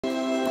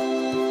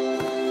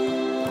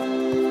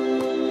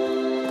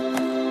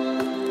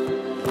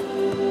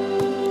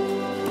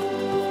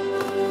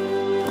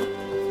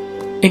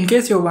In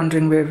case you're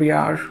wondering where we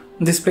are,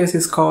 this place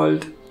is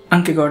called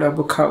Ankegowda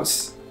Book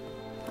House.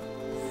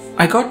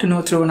 I got to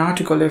know through an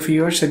article a few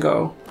years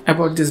ago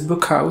about this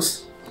book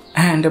house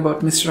and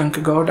about Mr.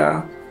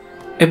 Ankegowda,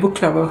 a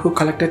book lover who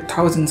collected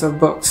thousands of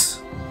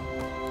books.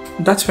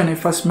 That's when I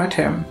first met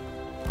him,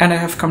 and I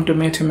have come to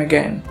meet him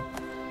again.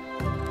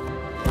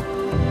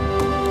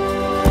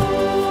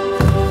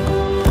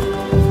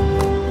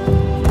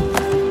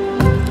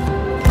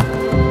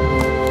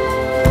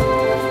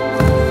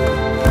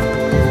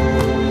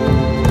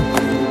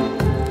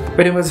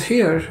 When I was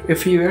here a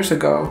few years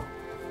ago,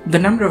 the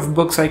number of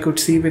books I could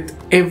see with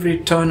every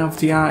turn of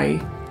the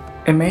eye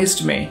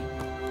amazed me.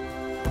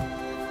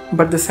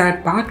 But the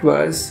sad part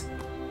was,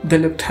 they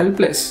looked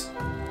helpless.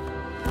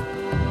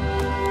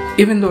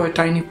 Even though a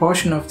tiny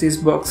portion of these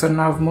books are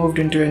now moved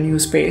into a new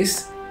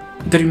space,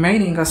 the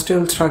remaining are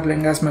still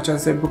struggling as much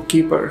as their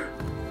bookkeeper.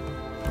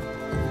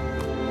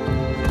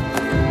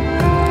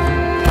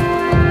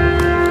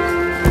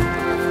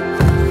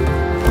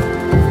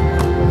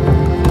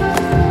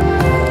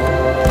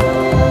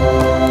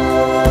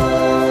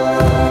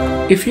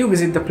 If you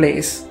visit the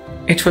place,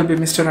 it will be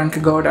Mr.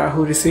 Ankegowda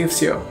who receives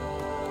you.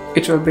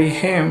 It will be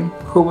him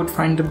who would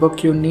find the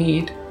book you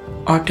need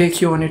or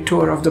take you on a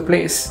tour of the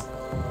place.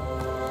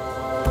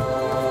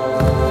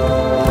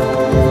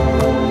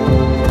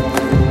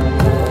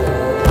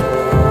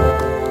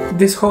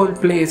 This whole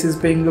place is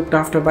being looked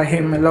after by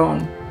him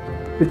alone,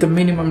 with the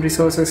minimum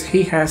resources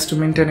he has to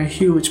maintain a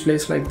huge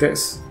place like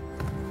this.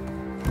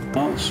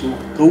 So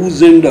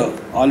 1000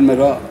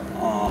 almirah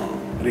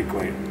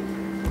required.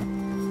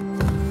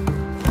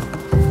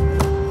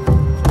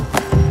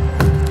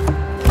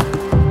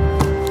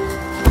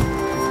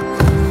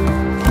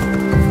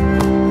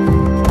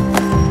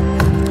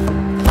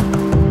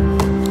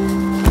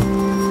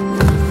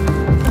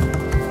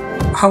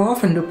 How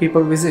often do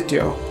people visit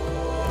you?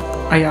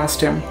 I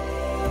asked him.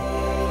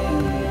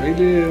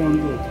 Daily on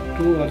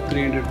 200 or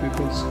 300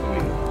 people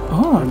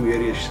coming from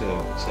various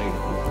sides.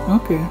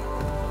 Okay.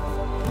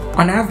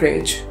 On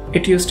average,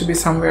 it used to be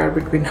somewhere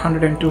between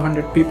 100 and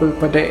 200 people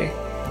per day.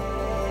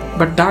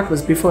 But that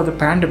was before the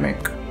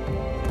pandemic.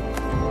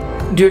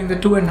 During the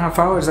 2.5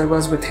 hours I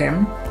was with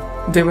him,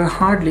 there were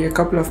hardly a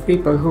couple of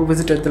people who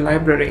visited the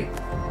library.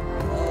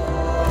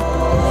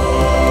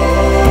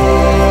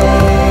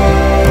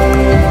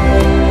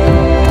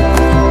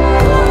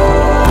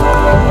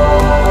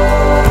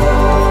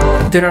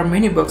 There are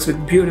many books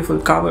with beautiful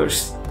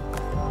covers,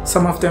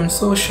 some of them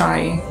so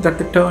shy that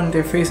they turn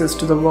their faces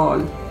to the wall.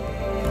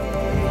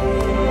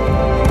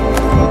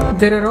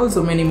 There are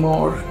also many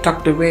more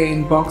tucked away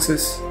in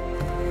boxes.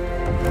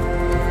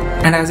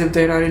 And as if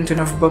there aren't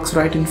enough books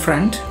right in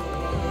front,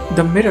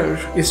 the mirror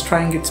is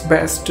trying its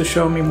best to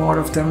show me more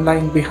of them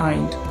lying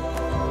behind.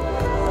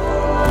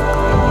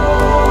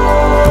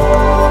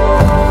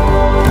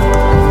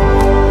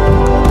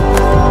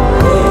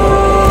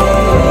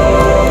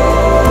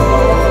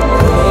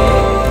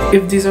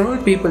 If these are all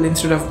people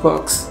instead of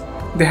books,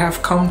 they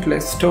have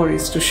countless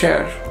stories to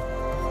share.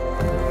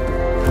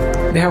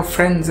 They have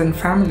friends and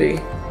family.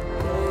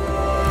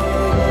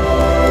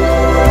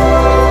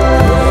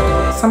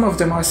 Some of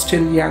them are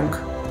still young.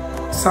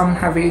 Some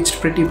have aged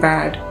pretty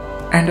bad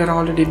and are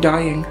already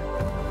dying,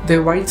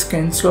 their white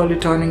skin slowly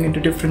turning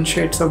into different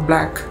shades of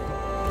black.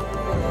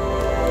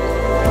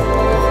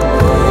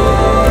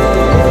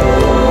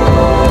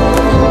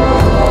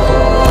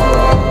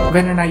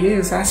 When an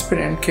IAS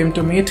aspirant came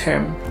to meet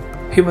him,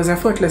 he was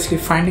effortlessly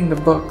finding the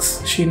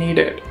books she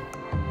needed,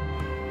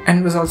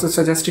 and was also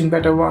suggesting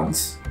better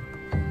ones.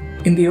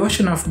 In the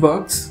ocean of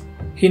books,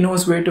 he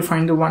knows where to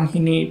find the one he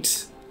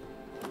needs.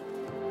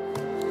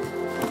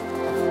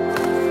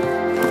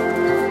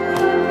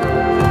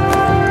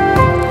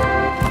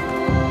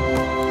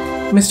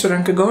 Mr.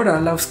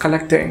 Ankegowda loves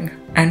collecting,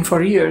 and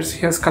for years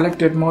he has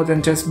collected more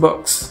than just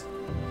books.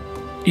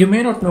 You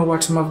may not know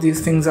what some of these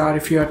things are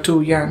if you are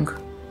too young,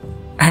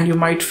 and you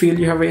might feel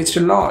you have aged a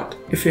lot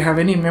if you have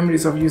any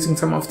memories of using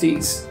some of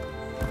these.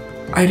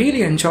 I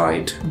really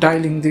enjoyed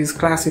dialing these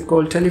classic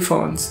old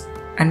telephones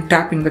and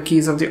tapping the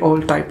keys of the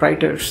old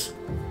typewriters.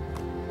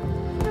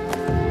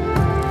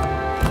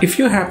 If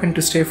you happen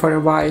to stay for a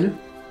while,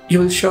 you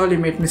will surely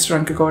meet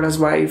Mr. Ankegowda's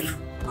wife,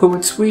 who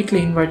would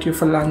sweetly invite you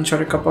for lunch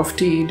or a cup of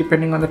tea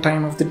depending on the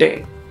time of the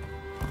day.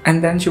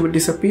 And then she would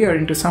disappear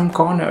into some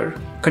corner,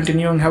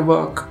 continuing her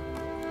work.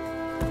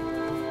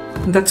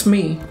 That's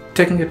me,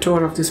 taking a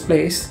tour of this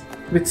place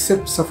with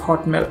sips of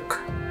hot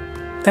milk.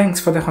 Thanks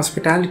for the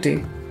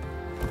hospitality.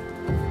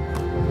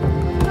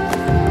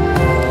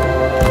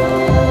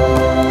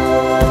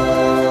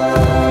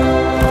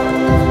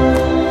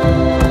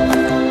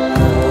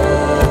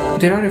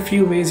 There are a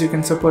few ways you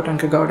can support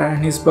Ankegowda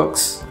and his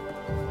books.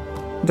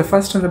 The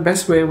first and the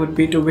best way would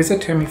be to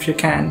visit him if you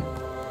can.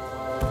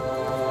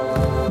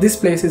 This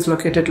place is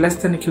located less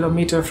than a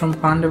kilometer from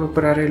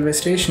Pandavapura railway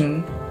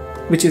station,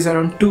 which is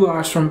around 2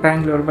 hours from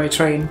Bangalore by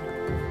train.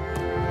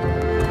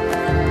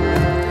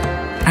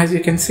 As you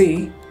can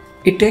see,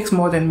 it takes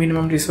more than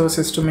minimum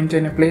resources to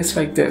maintain a place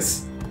like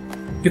this,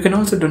 You can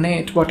also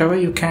donate whatever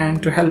you can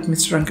to help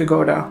Mr.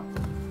 Ankegowda.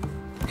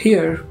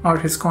 Here are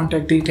his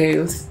contact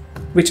details,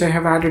 which I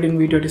have added in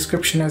video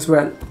description as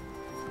well.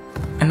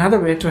 Another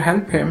way to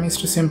help him is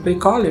to simply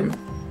call him,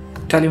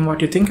 tell him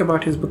what you think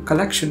about his book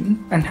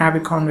collection, and have a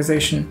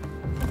conversation.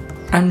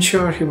 I'm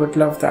sure he would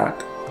love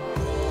that.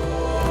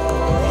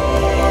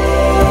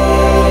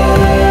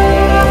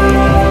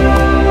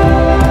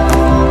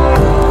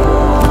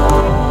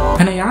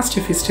 When I asked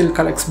if he still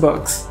collects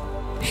books,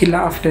 he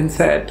laughed and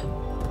said,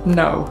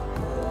 "No,"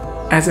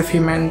 as if he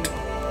meant,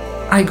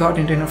 "I got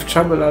into enough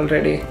trouble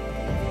already."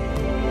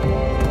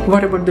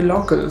 "What about the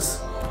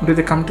locals? Do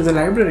they come to the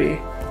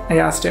library?" I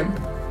asked him.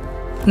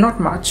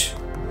 "Not much.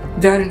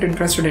 They aren't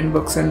interested in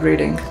books and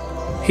reading,"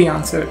 he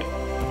answered.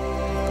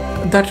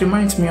 That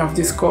reminds me of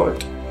this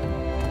quote.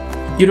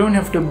 You don't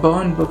have to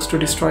burn books to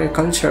destroy a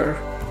culture.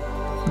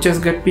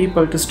 Just get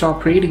people to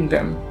stop reading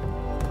them.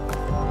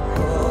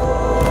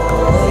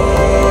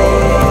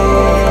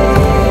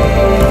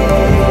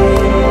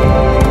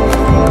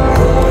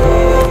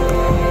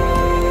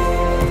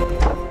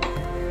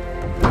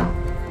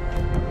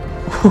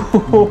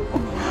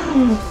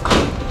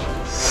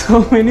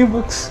 So many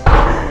books.